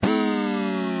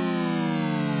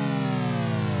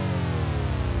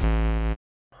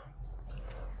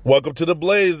Welcome to The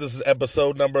Blaze. This is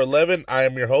episode number 11. I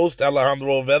am your host,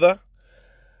 Alejandro Oveda.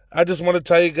 I just want to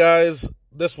tell you guys,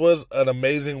 this was an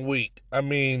amazing week. I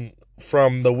mean,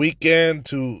 from the weekend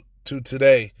to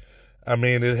today. I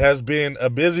mean, it has been a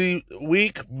busy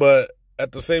week, but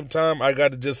at the same time, I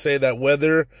got to just say that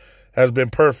weather has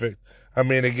been perfect. I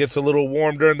mean, it gets a little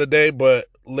warm during the day, but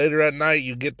later at night,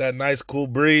 you get that nice cool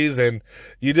breeze and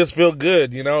you just feel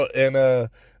good, and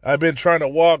I've been trying to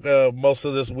walk most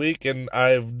of this week, and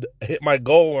I've hit my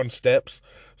goal on steps,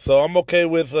 so I'm okay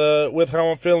with how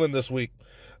I'm feeling this week.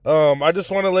 I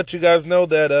just want to let you guys know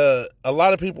that a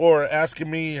lot of people are asking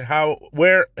me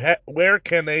where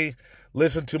can they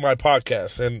listen to my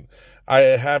podcast, and I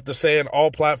have to say in all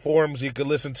platforms you can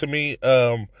listen to me.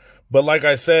 But like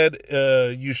I said,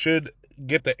 you should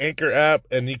get the Anchor app,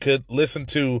 and you could listen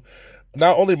to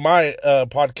not only my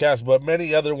podcast, but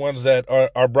many other ones that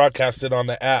are broadcasted on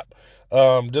the app.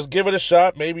 Just give it a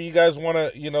shot. Maybe you guys want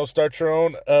to, start your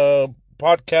own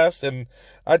podcast, and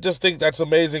I just think that's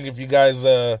amazing if you guys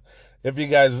do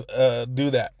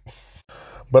that.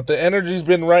 But the energy's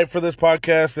been right for this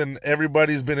podcast, and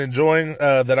everybody's been enjoying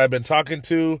that I've been talking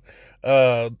to.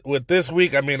 With this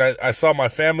week, I mean, I saw my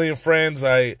family and friends.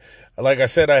 Like I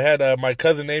said, I had my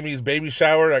cousin Amy's baby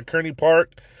shower at Kearney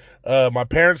Park. My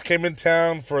parents came in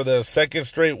town for the second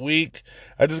straight week.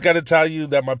 I just got to tell you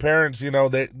that my parents,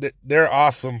 they're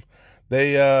awesome.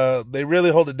 They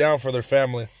really hold it down for their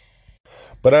family.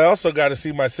 But I also got to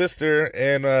see my sister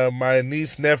and my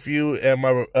niece, nephew, and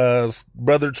my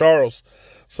brother Charles.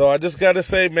 So I just got to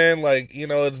say, man,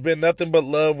 it's been nothing but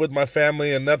love with my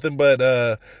family and nothing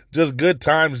but just good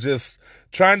times. Just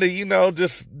trying to,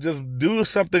 just do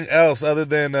something else other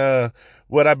than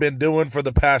what I've been doing for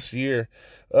the past year.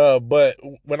 But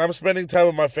when I'm spending time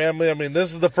with my family, I mean,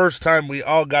 this is the first time we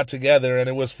all got together, and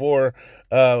it was for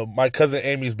my cousin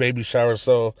Amy's baby shower.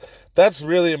 So that's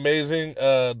really amazing.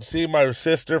 Seeing my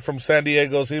sister from San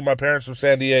Diego, seeing my parents from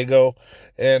San Diego,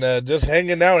 and just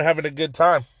hanging out and having a good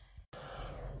time.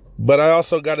 But I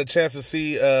also got a chance to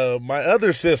see my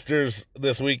other sisters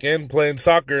this weekend playing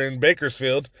soccer in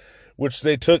Bakersfield, which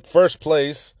they took first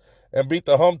place and beat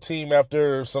the home team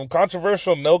after some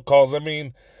controversial no calls. I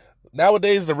mean,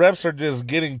 nowadays the refs are just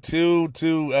getting too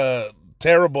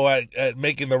terrible at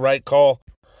making the right call.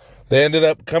 They ended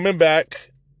up coming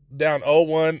back down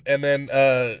 0-1 and then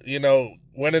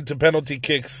went into penalty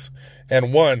kicks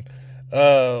and won.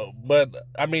 But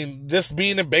I mean, just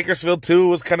being in Bakersfield too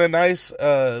was kind of nice.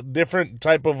 Different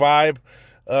type of vibe.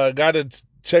 Got to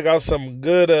check out some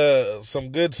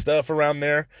good stuff around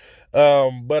there.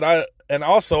 But I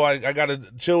got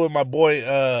to chill with my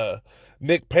boy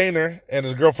Nick Painter and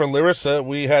his girlfriend Larissa.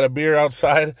 We had a beer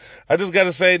outside. I just got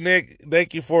to say, Nick,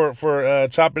 thank you for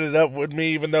chopping it up with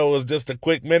me, even though it was just a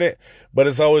quick minute. But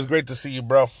it's always great to see you,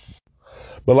 bro.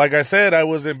 But like I said, I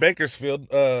was in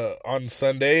Bakersfield on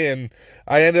Sunday, and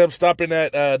I ended up stopping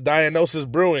at Dionysus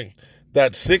Brewing,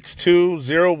 that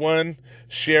 6201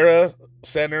 Sierra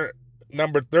Center,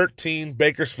 number 13,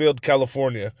 Bakersfield,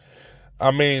 California.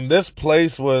 I mean, this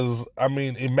place was,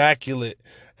 immaculate.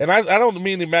 And I don't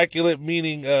mean immaculate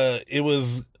meaning it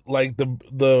was like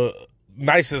the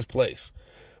nicest place.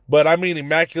 But I mean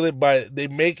immaculate by they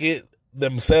make it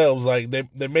themselves. Like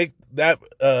they make that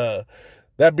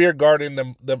beer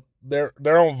garden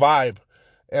their own vibe.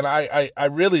 And I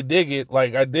really dig it.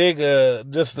 Like I dig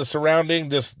just the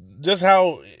surrounding, just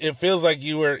how it feels like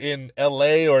you were in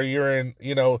LA or you're in,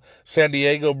 San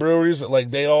Diego breweries.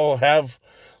 Like they all have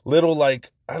little,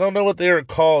 like, I don't know what they were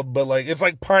called, but like it's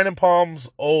like Pine and Palm's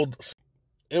old.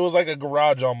 It was like a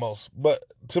garage almost. But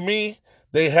to me,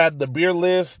 they had the beer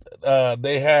list.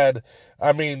 They had,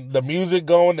 the music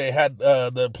going. They had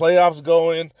the playoffs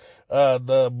going.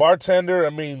 The bartender,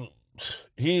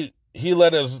 he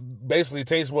let us basically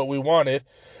taste what we wanted.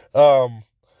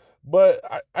 But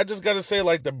I just gotta say,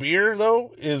 like, the beer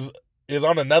though is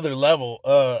on another level.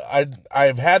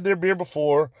 I've had their beer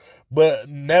before, but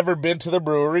never been to the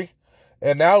brewery.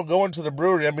 And now going to the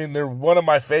brewery, they're one of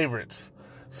my favorites.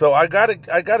 So I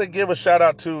gotta give a shout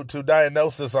out to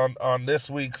Dionysus on this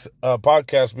week's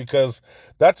podcast, because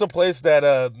that's a place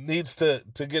that needs to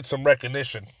get some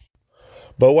recognition.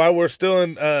 But while we're still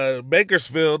in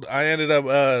Bakersfield,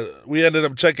 we ended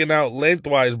up checking out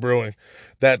Lengthwise Brewing,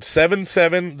 that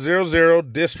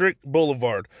 7700 District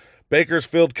Boulevard,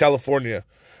 Bakersfield, California.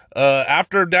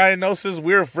 After Dionysus,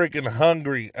 we were freaking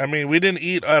hungry. We didn't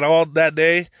eat at all that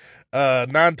day.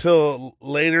 Not until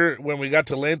later when we got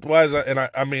to Lengthwise, and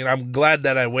I'm glad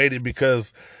that I waited,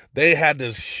 because they had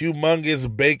this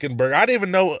humongous bacon burger. I didn't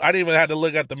even have to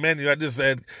look at the menu. I just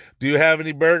said, "Do you have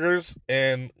any burgers?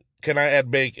 And can I add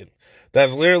bacon?"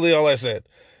 That's literally all I said.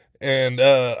 and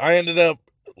I ended up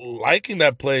liking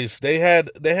that place. They had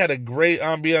a great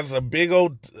ambiance, a big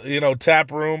old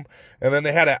tap room, and then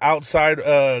they had an outside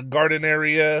garden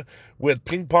area with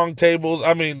ping pong tables.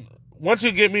 I mean, once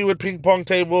you get me with ping pong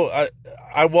table,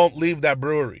 I won't leave that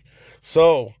brewery.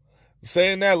 So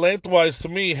saying that, lengthwise to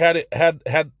me had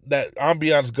that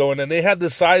ambiance going, and they had the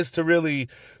size to really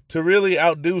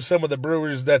outdo some of the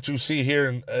breweries that you see here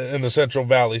in the Central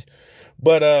Valley.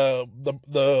 But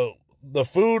the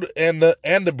food and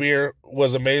the beer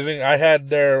was amazing. I had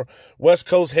their West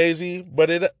Coast hazy, but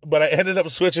I ended up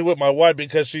switching with my wife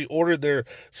because she ordered their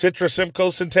Citra Simcoe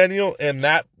Centennial, and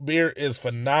that beer is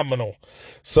phenomenal.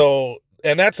 So,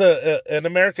 and that's an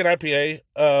American IPA.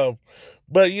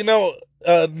 But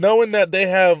knowing that they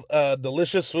have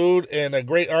delicious food and a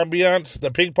great ambiance, the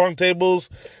ping pong tables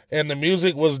and the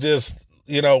music was just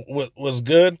was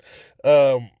good.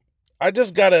 Um, I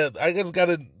just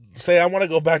gotta say I want to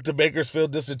go back to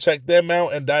Bakersfield just to check them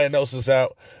out and Diagnosis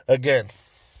out again.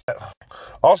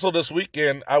 Also, this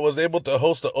weekend I was able to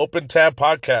host the Open Tab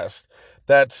podcast.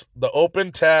 That's the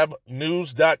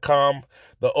OpenTabNews.com,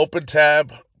 the Open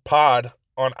Tab Pod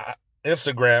on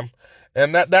Instagram,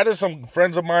 and that is some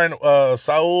friends of mine,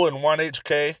 Saul and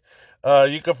 1HK.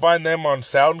 You can find them on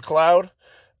SoundCloud.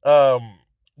 Um,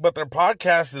 but their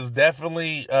podcast is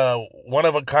definitely one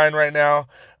of a kind right now.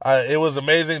 It was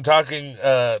amazing talking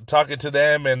to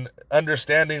them and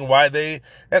understanding why they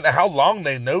and how long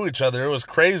they know each other. It was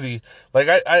crazy. Like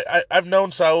I've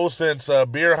known Saul since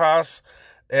Beer Haas,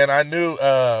 and I knew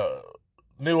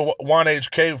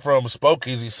 1HK from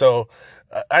Spokeasy. So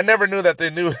I never knew that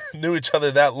they knew each other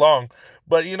that long.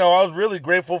 But I was really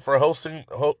grateful for hosting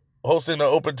the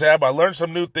Open Tab. I learned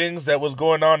some new things that was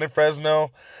going on in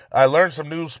Fresno. I learned some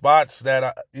new spots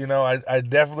that I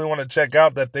definitely want to check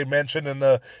out that they mentioned in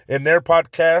their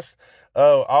podcast.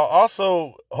 I'll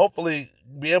also hopefully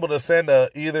be able to send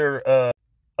either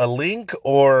a link,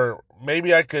 or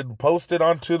maybe I could post it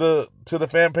onto the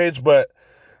fan page. But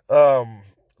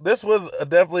this was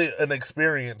definitely an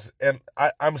experience, and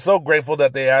I'm so grateful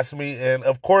that they asked me, and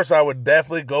of course I would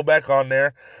definitely go back on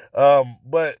there.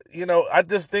 But I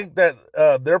just think that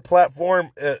their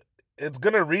platform, it's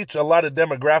gonna reach a lot of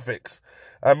demographics.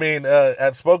 I mean,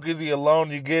 at Spokeasy alone,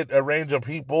 you get a range of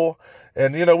people,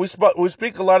 and we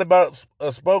speak a lot about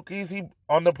Spokeasy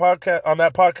on that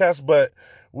podcast, but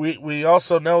we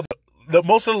also know that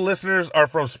most of the listeners are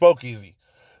from Spokeasy.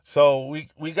 So we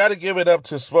got to give it up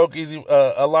to Spokeasy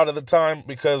a lot of the time,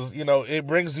 because it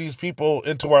brings these people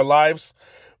into our lives.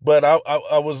 But I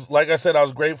was, like I said, I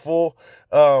was grateful.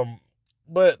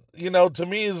 But to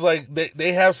me, it's like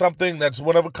they have something that's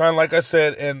one of a kind, like I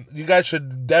said, and you guys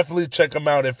should definitely check them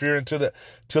out if you're into the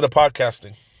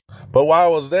podcasting. But while I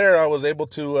was there, I was able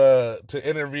to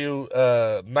interview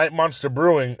Night Monster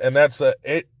Brewing, and that's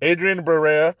Adrian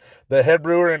Barrea, the head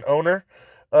brewer and owner.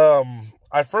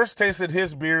 I first tasted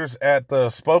his beers at the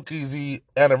Spokeasy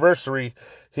anniversary.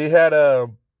 He had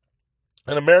an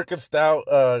American stout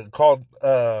called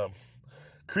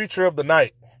Creature of the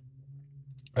Night,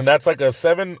 and that's like a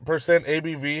 7%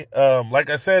 ABV. Like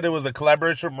I said, it was a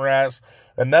collaboration with Mraz,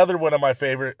 another one of my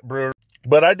favorite brewers.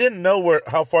 But I didn't know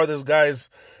how far this guy's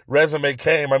resume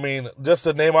came. I mean, just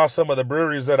to name off some of the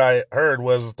breweries that I heard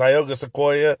was Tioga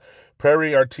Sequoia,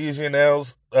 Prairie Artesian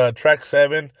Ales, Track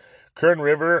 7, Kern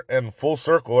River, and Full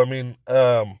Circle. I mean,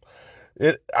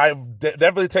 I've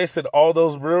definitely tasted all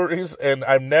those breweries, and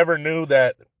I never knew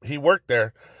that he worked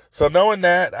there. So knowing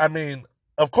that, I mean,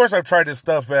 of course I've tried his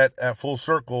stuff at Full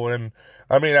Circle, and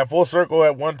I mean, at Full Circle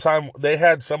at one time they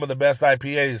had some of the best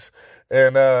IPAs,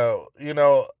 and I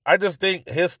just think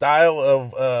his style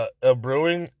of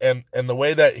brewing and the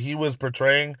way that he was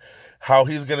portraying how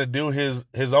he's gonna do his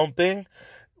own thing,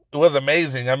 it was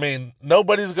amazing. I mean,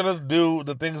 nobody's gonna do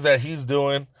the things that he's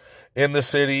doing in the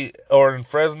city or in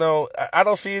Fresno. I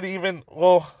don't see it even.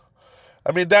 Well,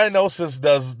 I mean, Diagnosis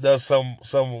does some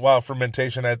wild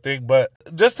fermentation, I think, but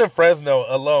just in Fresno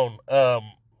alone,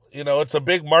 it's a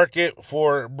big market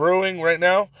for brewing right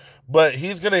now. But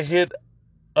he's gonna hit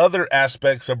other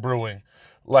aspects of brewing,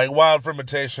 like wild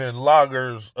fermentation,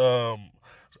 lagers,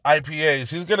 IPAs.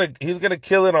 He's gonna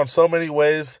kill it on so many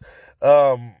ways.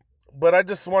 But I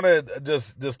just want to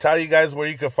just tell you guys where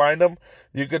you can find him.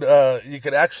 You could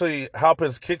actually help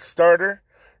his Kickstarter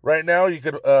right now. You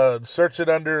could search it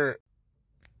under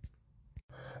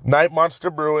Night Monster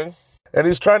Brewing, and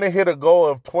he's trying to hit a goal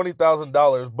of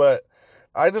 $20,000. But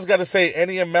I just got to say,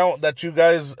 any amount that you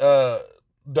guys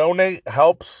donate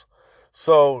helps.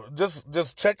 So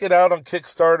just check it out on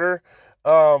Kickstarter.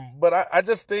 But I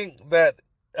just think that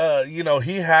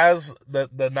he has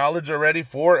the knowledge already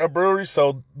for a brewery,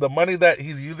 so the money that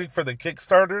he's using for the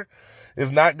Kickstarter is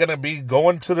not going to be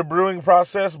going to the brewing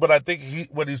process, but I think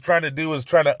what he's trying to do is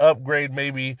trying to upgrade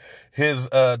maybe his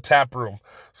tap room.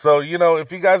 So,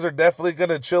 if you guys are definitely going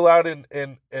to chill out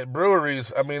in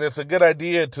breweries, I mean, it's a good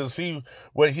idea to see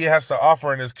what he has to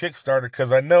offer in his Kickstarter,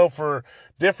 because I know for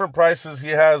different prices he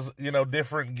has,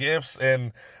 different gifts,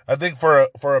 and I think for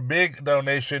a big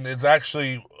donation, it's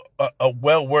actually a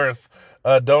well worth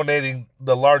donating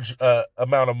the large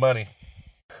amount of money.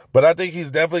 But I think he's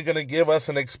definitely going to give us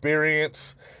an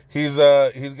experience. He's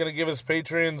going to give his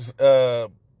patrons beer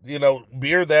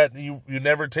that you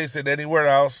never tasted anywhere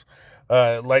else.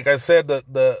 Like I said,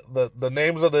 the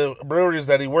names of the breweries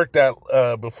that he worked at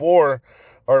before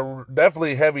are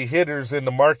definitely heavy hitters in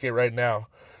the market right now.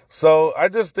 So I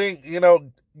just think,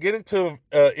 getting to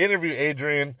interview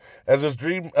Adrian as his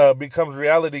dream becomes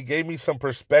reality gave me some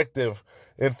perspective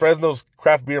in Fresno's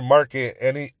craft beer market,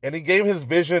 and he gave his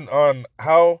vision on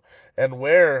how and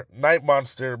where Night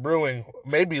Monster Brewing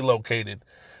may be located,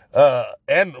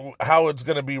 and how it's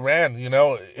going to be ran.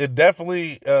 It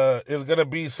definitely is going to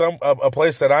be a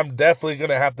place that I'm definitely going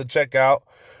to have to check out.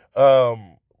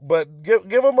 But give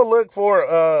them a look for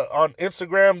on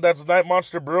Instagram. That's Night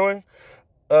Monster Brewing.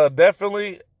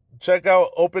 Definitely check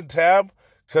out Open Tab,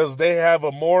 because they have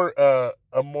a more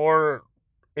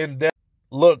in depth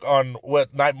look on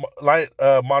what Night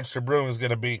Monster Brewing is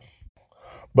going to be.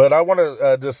 But I want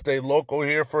to just stay local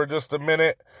here for just a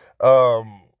minute.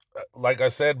 Like I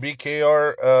said,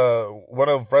 BKR, one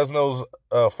of Fresno's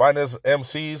finest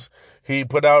MCs, he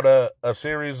put out a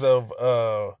series of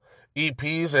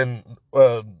EPs, and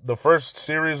the first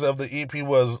series of the EP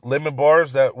was Lemon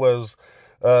Bars. That was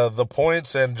The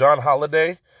Points and John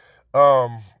Holiday.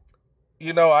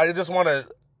 I just want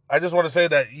to say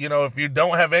that, if you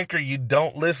don't have Anchor, you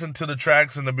don't listen to the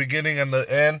tracks in the beginning and the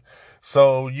end.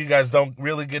 So you guys don't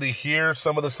really get to hear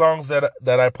some of the songs that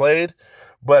I played.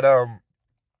 But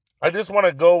I just want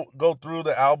to go through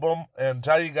the album and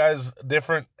tell you guys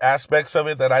different aspects of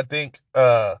it that I think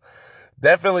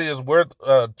definitely is worth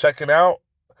checking out.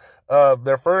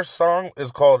 Their first song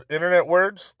is called Internet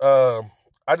Words.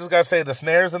 I just gotta say, the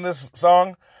snares in this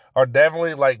song are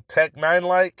definitely like Tech Nine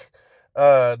like.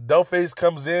 Dopeface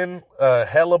comes in,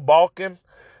 hella balking,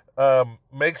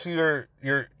 makes your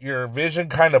vision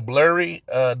kind of blurry.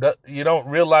 You don't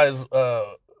realize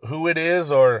who it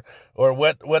is, or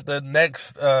what the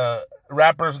next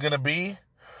rapper is gonna be.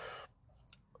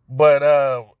 But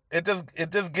it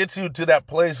just gets you to that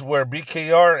place where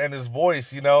BKR and his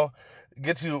voice,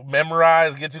 gets you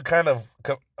memorized, gets you kind of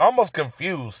almost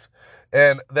confused.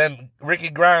 And then Ricky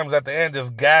Grimes at the end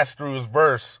just gassed through his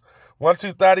verse. Once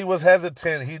you thought he was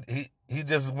hesitant, he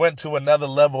just went to another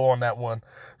level on that one.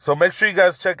 So make sure you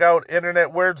guys check out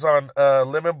Internet Words on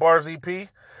Lemon Bars EP.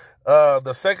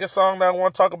 The second song that I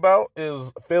want to talk about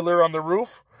is Fiddler on the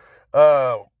Roof.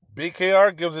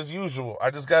 BKR gives as usual.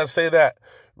 I just gotta say that.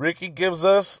 Ricky gives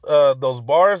us those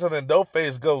bars, and then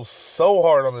Dopeface goes so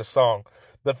hard on this song.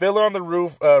 The Fiddler on the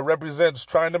Roof represents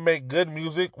trying to make good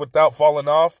music without falling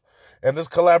off, and this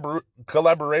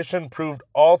collaboration proved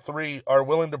all three are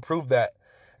willing to prove that,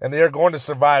 and they are going to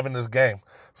survive in this game.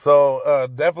 So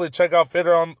definitely check out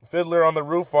Fiddler on the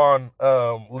Roof on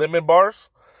Lemon Bars.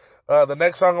 The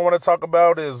next song I want to talk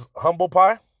about is Humble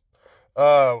Pie.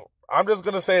 I'm just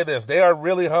going to say this. They are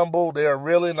really humble. They are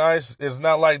really nice. It's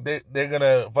not like they're going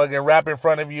to fucking rap in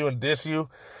front of you and diss you.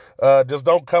 Just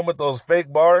don't come with those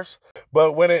fake bars.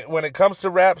 But when it comes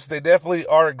to raps, they definitely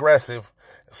are aggressive,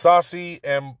 saucy,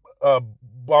 and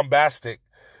bombastic.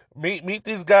 Meet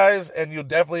these guys, and you'll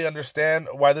definitely understand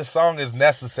why this song is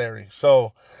necessary.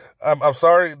 So I'm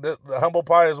sorry. The Humble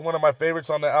Pie is one of my favorites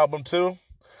on the album too.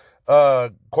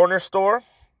 Corner Store.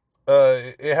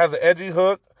 It has an edgy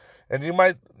hook, and you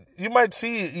might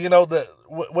see,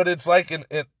 what it's like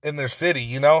in their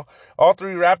city. All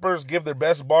three rappers give their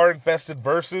best bar infested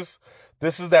verses.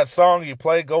 This is that song you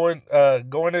play going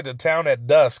into town at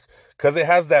dusk, because it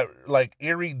has that like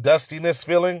eerie dustiness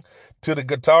feeling to the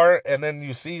guitar, and then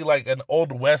you see like an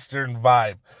old Western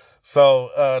vibe.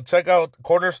 So check out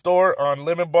Corner Store on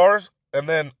Lemon Bars, and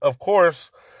then of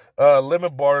course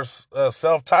Lemon Bars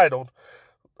self-titled.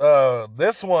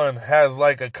 This one has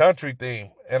like a country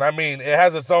theme, and I mean, it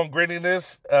has its own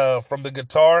grittiness from the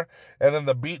guitar, and then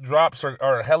the beat drops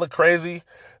are hella crazy.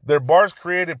 Their bars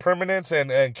created permanence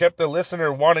and kept the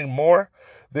listener wanting more.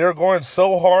 They're going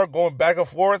so hard, going back and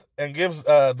forth, and gives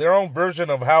their own version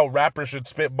of how rappers should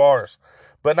spit bars,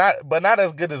 but not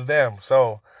as good as them.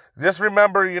 So just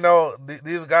remember,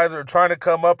 these guys are trying to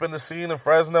come up in the scene in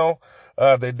Fresno.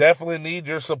 They definitely need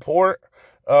your support.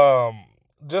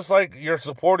 just like you're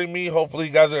supporting me, hopefully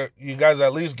you guys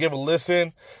at least give a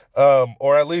listen,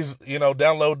 or at least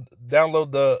download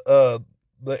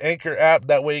the Anchor app.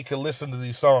 That way you can listen to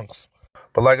these songs.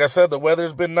 But like I said, the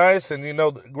weather's been nice, and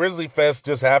the Grizzly Fest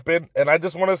just happened, and I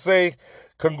just want to say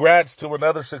congrats to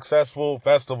another successful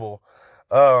festival.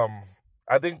 Um,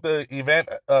 I think the event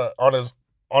on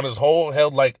his whole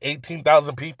held like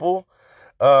 18,000 people,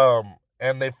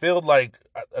 and they filled like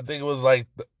I think it was like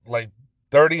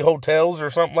 30 hotels or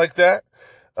something like that.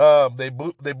 They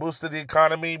boosted the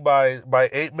economy by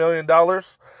 $8 million.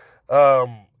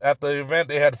 At the event,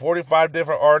 they had 45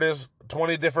 different artists,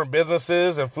 20 different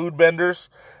businesses, and food vendors.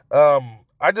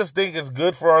 I just think it's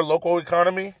good for our local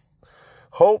economy.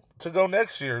 Hope to go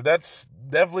next year. That's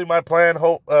definitely my plan.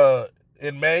 Hope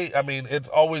in May. I mean, it's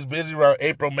always busy around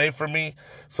April, May for me.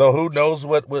 So who knows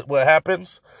what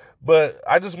happens? But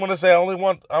I just want to say I only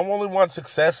want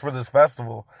success for this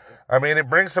festival. I mean, it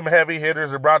brings some heavy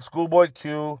hitters. It brought Schoolboy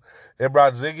Q. It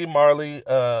brought Ziggy Marley.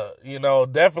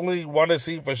 Definitely want to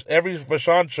see for every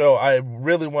Fashawn show. I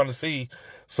really want to see.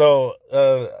 So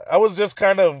I was just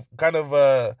kind of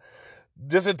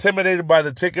just intimidated by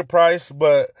the ticket price,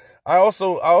 but I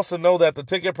also know that the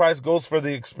ticket price goes for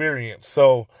the experience.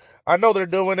 So I know they're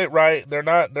doing it right. They're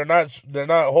not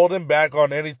holding back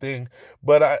on anything.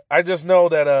 But I just know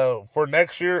that for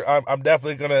next year I'm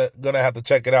definitely gonna have to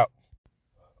check it out.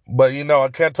 But I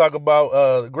can't talk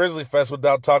about Grizzly Fest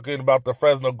without talking about the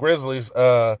Fresno Grizzlies.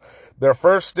 Their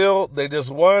first still, they just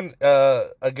won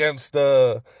against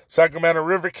the Sacramento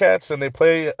River Cats, and they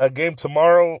play a game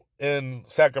tomorrow in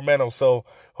Sacramento. So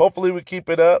hopefully we keep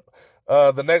it up.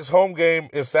 The next home game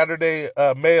is Saturday,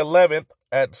 May 11th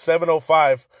at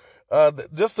 7:05.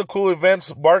 Just the cool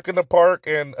events, Bark in the Park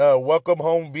and Welcome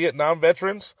Home Vietnam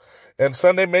Veterans. And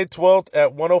Sunday, May 12th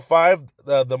at 1:05,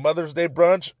 the Mother's Day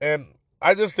brunch. And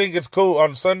I just think it's cool.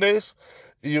 On Sundays,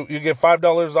 you get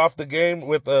 $5 off the game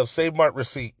with a Save Mart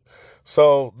receipt.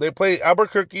 So they play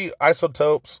Albuquerque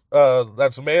Isotopes.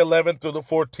 That's May 11th through the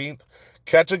 14th.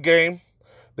 Catch a game.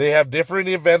 They have different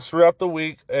events throughout the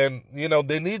week, and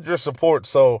they need your support.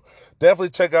 So definitely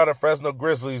check out a Fresno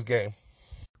Grizzlies game.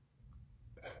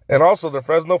 And also the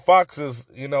Fresno Foxes,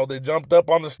 they jumped up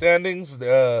on the standings.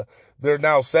 They're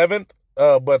now seventh,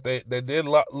 but they did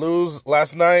lose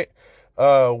last night,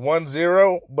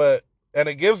 1-0. And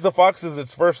it gives the Foxes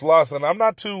its first loss. And I'm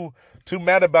not too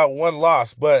mad about one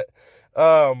loss, but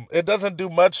it doesn't do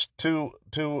much to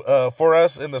for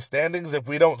us in the standings if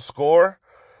we don't score.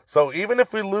 So even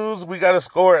if we lose, we got to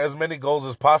score as many goals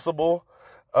as possible.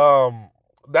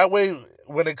 That way,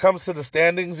 when it comes to the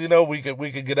standings, we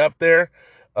could get up there.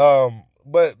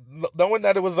 But knowing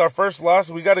that it was our first loss,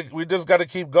 we just gotta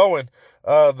keep going.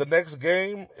 The next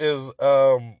game is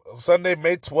Sunday,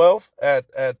 May 12th at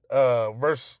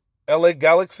versus LA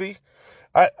Galaxy.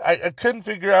 I couldn't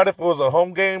figure out if it was a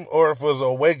home game or if it was a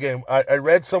away game. I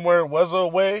read somewhere it was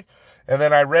away, and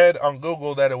then I read on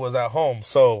Google that it was at home.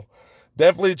 So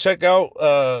definitely check out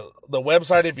the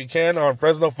website if you can on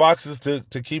Fresno Foxes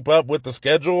to keep up with the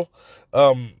schedule.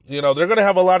 They're gonna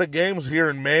have a lot of games here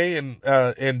in May and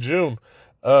in June.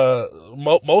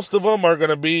 Most of them are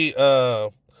gonna be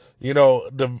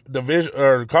division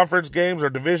or conference games or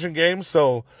division games.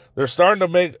 So they're starting to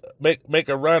make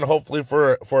a run, hopefully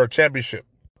for a championship.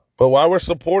 But while we're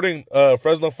supporting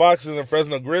Fresno Foxes and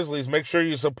Fresno Grizzlies, make sure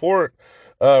you support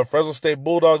Fresno State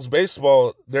Bulldogs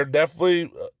baseball. They're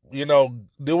definitely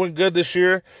doing good this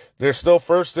year. They're still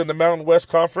first in the Mountain West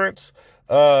Conference.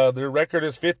 Their record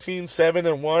is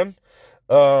 15-7-1.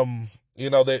 I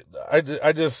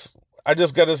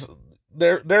just gotta.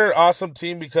 They're an awesome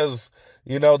team because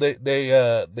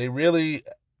they really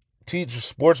teach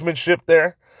sportsmanship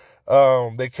there.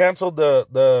 They canceled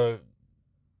the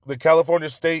California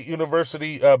State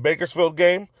University Bakersfield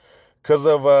game because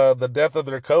of the death of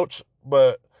their coach,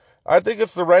 but I think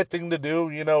it's the right thing to do.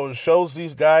 It shows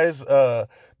these guys that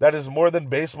is more than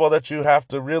baseball that you have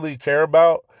to really care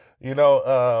about.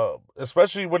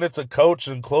 Especially when it's a coach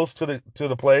and close to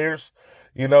the players.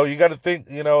 You got to think.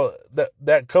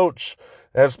 That coach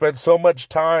has spent so much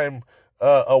time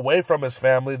away from his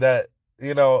family that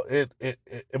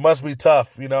it must be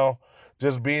tough.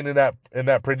 Just being in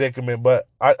that predicament. But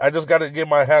I just got to give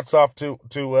my hats off to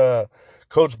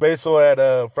Coach Basil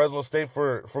at Fresno State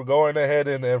for going ahead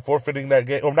and forfeiting that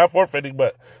game. Well, not forfeiting,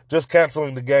 but just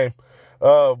canceling the game.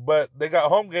 But they got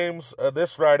home games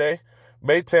this Friday,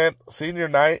 May 10th, senior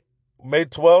night, May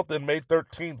 12th and May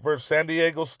 13th versus San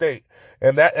Diego State.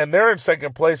 And they're in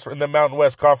second place in the Mountain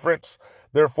West Conference.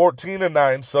 They're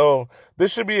 14-9, so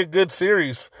this should be a good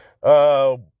series.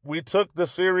 We took the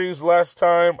series last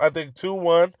time, I think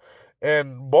 2-1,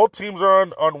 and both teams are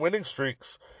on winning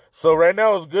streaks. So right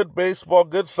now it's good baseball,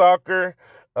 good soccer.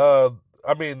 Uh,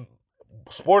 I mean,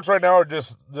 sports right now are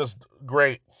just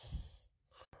great.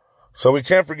 So we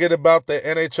can't forget about the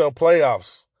NHL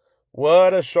playoffs.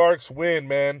 What a Sharks win,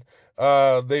 man.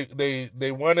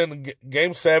 They won in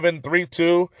Game 7,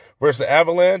 3-2 versus the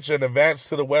Avalanche and advanced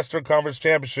to the Western Conference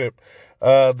Championship.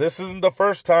 This isn't the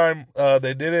first time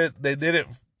they did it. They did it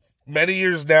many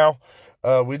years now.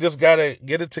 We just gotta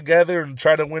get it together and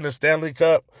try to win a Stanley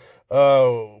Cup.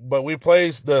 But we play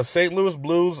the St. Louis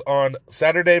Blues on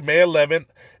Saturday, May 11th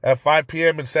at 5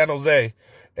 p.m. in San Jose.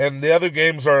 And the other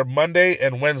games are Monday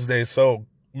and Wednesday. So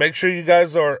make sure you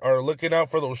guys are looking out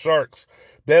for those Sharks.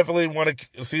 Definitely want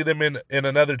to see them in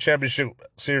another championship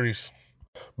series.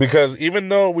 Because even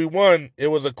though we won, it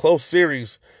was a close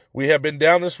series. We have been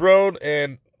down this road,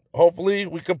 and hopefully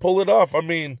we can pull it off. I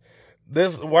mean,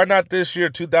 why not this year,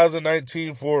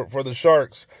 2019, for the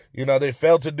Sharks? You know, they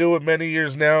failed to do it many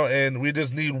years now, and we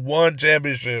just need one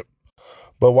championship.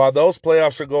 But while those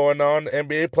playoffs are going on,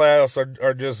 NBA playoffs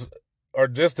are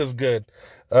just as good.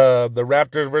 The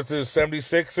Raptors versus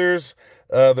 76ers.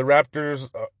 The Raptors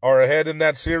are ahead in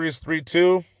that series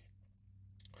 3-2.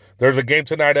 There's a game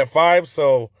tonight at 5,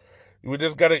 so we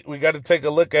gotta take a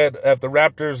look at the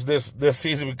Raptors this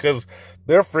season because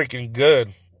they're freaking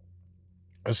good.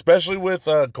 Especially with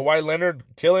Kawhi Leonard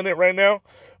killing it right now.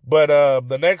 But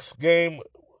the next game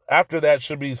after that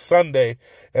should be Sunday,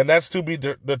 and that's to be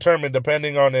determined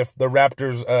depending on if the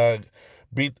Raptors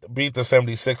beat the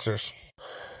 76ers.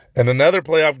 And another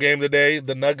playoff game today,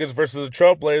 the Nuggets versus the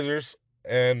Trailblazers,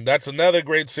 and that's another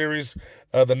great series.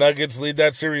 The Nuggets lead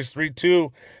that series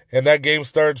 3-2, and that game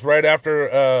starts right after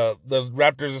the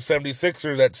Raptors and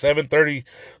 76ers at 7:30.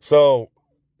 So,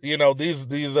 you know, these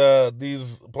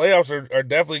playoffs are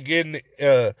definitely getting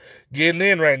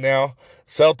in right now.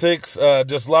 Celtics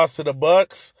just lost to the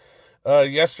Bucks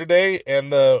yesterday,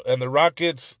 and the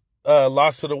Rockets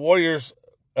lost to the Warriors.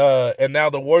 And now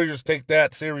the Warriors take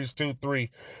that series 2-3.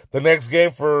 The next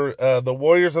game for the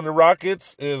Warriors and the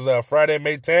Rockets is Friday,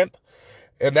 May 10th.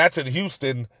 And that's in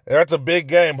Houston. That's a big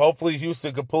game. Hopefully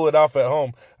Houston can pull it off at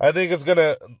home. I think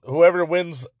whoever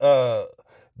wins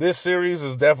this series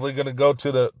is definitely gonna go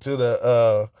to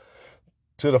the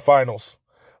finals.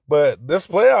 But this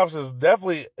playoffs is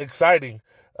definitely exciting.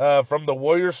 From the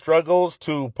Warriors' struggles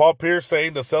to Paul Pierce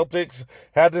saying the Celtics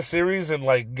had the series in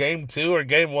like game 2 or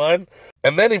game 1.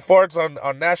 And then he farts on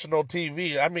national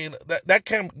TV. I mean, that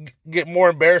can't get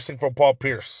more embarrassing for Paul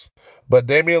Pierce. But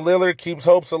Damian Lillard keeps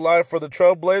hopes alive for the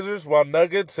Trailblazers, while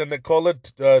Nuggets and Nikola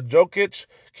Jokic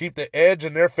keep the edge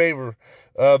in their favor.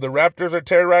 The Raptors are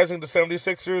terrorizing the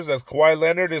 76ers as Kawhi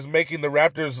Leonard is making the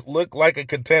Raptors look like a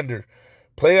contender.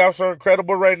 Playoffs are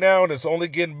incredible right now, and it's only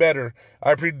getting better.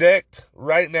 I predict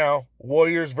right now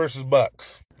Warriors versus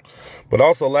Bucks. But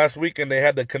also last weekend they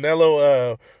had the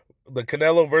Canelo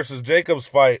versus Jacobs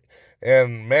fight,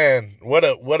 and man, what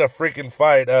a freaking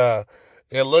fight!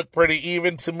 It looked pretty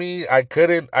even to me. I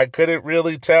couldn't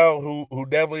really tell who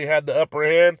definitely had the upper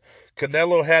hand.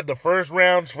 Canelo had the first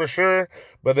rounds for sure,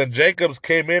 but then Jacobs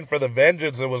came in for the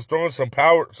vengeance and was throwing some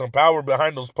power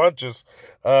behind those punches.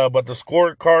 But the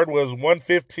scorecard was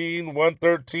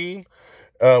 115-113,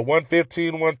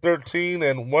 115-113,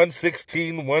 and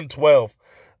 116-112.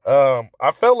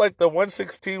 I felt like the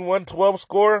 116-112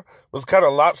 score was kind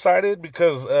of lopsided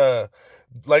because,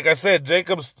 like I said,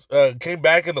 Jacobs came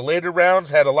back in the later rounds,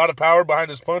 had a lot of power behind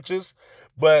his punches,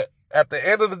 but at the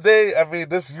end of the day, I mean,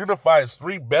 this unifies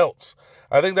 3 belts.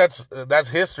 I think that's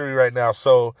history right now.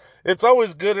 So it's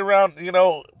always good around,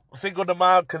 Cinco de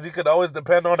Mayo because you could always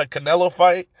depend on a Canelo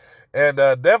fight. And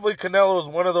definitely Canelo is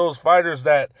one of those fighters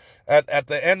that at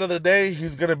the end of the day,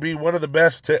 he's going to be one of the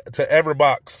best to ever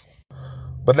box.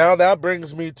 But now that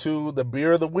brings me to the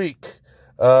beer of the week.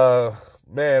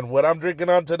 Man, what I'm drinking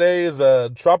on today is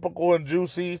Tropical and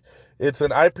Juicy. It's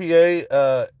an IPA,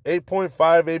 8.5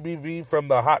 ABV from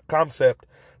the Hot Concept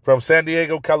from San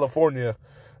Diego, California.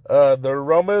 The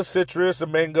aroma is citrus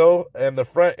and mango, and the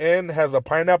front end has a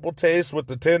pineapple taste with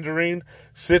the tangerine,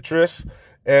 citrus,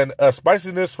 and a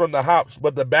spiciness from the hops,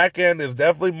 but the back end is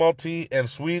definitely malty and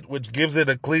sweet, which gives it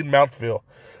a clean mouthfeel.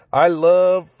 I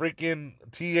love freaking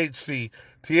THC.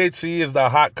 THC is the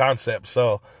Hot Concept,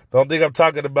 so don't think I'm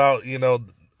talking about,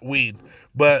 weed.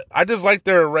 But I just like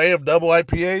their array of double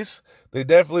IPAs. They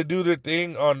definitely do their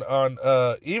thing on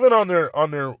even on their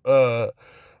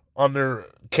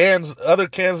cans, other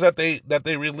cans that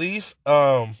they release.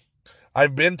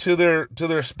 I've been to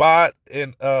their spot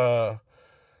in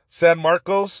San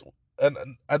Marcos, and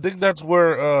I think that's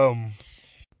where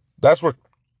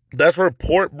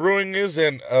Port Brewing is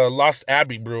and Lost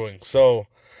Abbey Brewing. So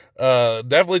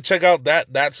definitely check out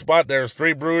that spot. There's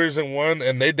 3 breweries in one,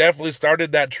 and they definitely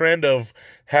started that trend of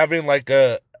having like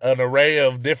an array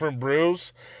of different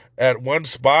brews at one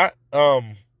spot.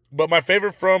 But my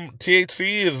favorite from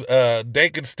THC is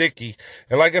Dank and Sticky,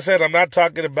 and like I said, I'm not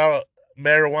talking about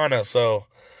marijuana. So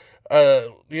I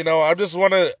just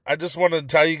want to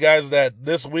tell you guys that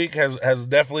this week has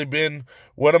definitely been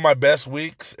one of my best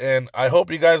weeks, and I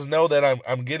hope you guys know that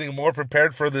I'm getting more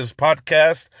prepared for this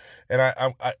podcast, and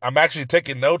I'm actually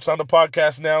taking notes on the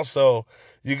podcast now, so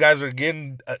you guys are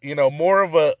getting more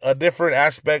of a different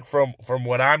aspect from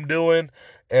what I'm doing,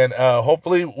 and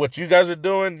hopefully what you guys are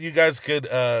doing, you guys could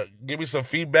give me some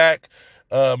feedback.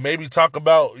 Maybe talk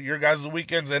about your guys'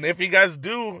 weekends. And if you guys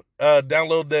do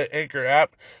download the Anchor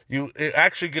app, you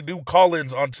actually could do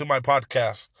call-ins onto my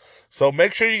podcast. So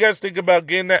make sure you guys think about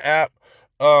getting the app.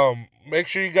 Make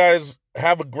sure you guys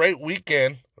have a great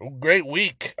weekend, great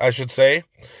week, I should say.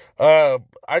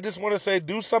 I just want to say,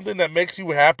 do something that makes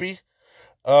you happy.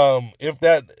 If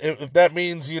that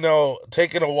means,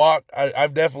 taking a walk,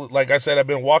 I've definitely, like I said, I've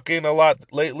been walking a lot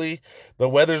lately. The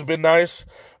weather's been nice.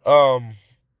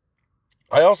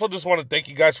 I also just want to thank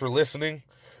you guys for listening.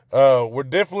 We're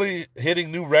definitely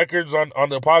hitting new records on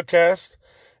the podcast,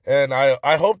 and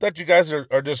I hope that you guys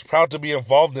are just proud to be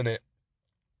involved in it.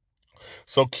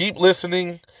 So keep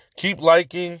listening, keep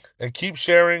liking, and keep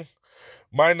sharing.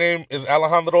 My name is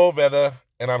Alejandro Oveda,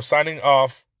 and I'm signing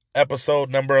off episode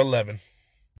number 11.